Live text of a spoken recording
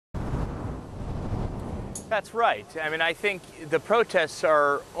That's right. I mean, I think the protests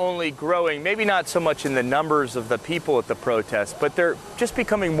are only growing, maybe not so much in the numbers of the people at the protests, but they're just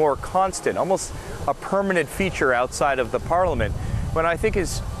becoming more constant, almost a permanent feature outside of the parliament. What I think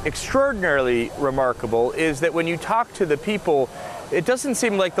is extraordinarily remarkable is that when you talk to the people, it doesn't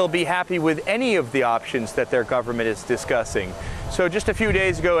seem like they'll be happy with any of the options that their government is discussing. So just a few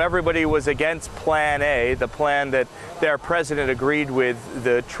days ago, everybody was against Plan A, the plan that their president agreed with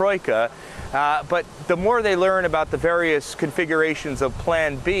the Troika. But the more they learn about the various configurations of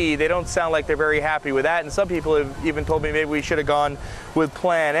Plan B, they don't sound like they're very happy with that. And some people have even told me maybe we should have gone with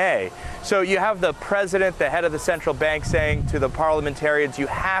Plan A. So you have the president, the head of the central bank, saying to the parliamentarians, you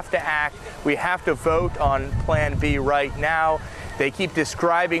have to act, we have to vote on Plan B right now. They keep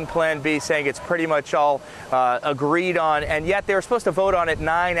describing Plan B, saying it's pretty much all agreed on, and yet they were supposed to vote on it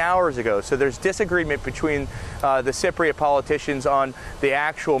 9 hours ago. So there's disagreement between the Cypriot politicians on the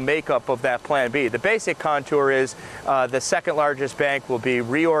actual makeup of that Plan B. The basic contour is the second largest bank will be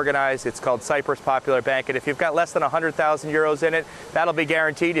reorganized. It's called Cyprus Popular Bank, and if you've got less than 100,000 euros in it, that'll be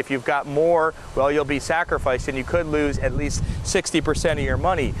guaranteed. If you've got more, well, you'll be sacrificed, and you could lose at least 60% of your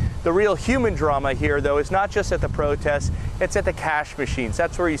money. The real human drama here, though, is not just at the protests, it's at the cash machines.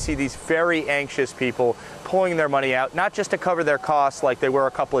 That's where you see these very anxious people pulling their money out, not just to cover their costs like they were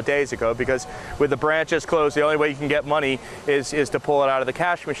a couple of days ago, because with the branches closed, the only way you can get money is to pull it out of the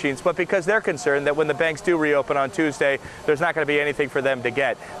cash machines, but because they're concerned that when the banks do reopen on Tuesday, there's not going to be anything for them to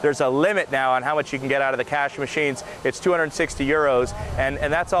get. There's a limit now on how much you can get out of the cash machines. It's 260 euros, and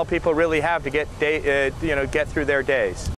that's all people really have to get through their days.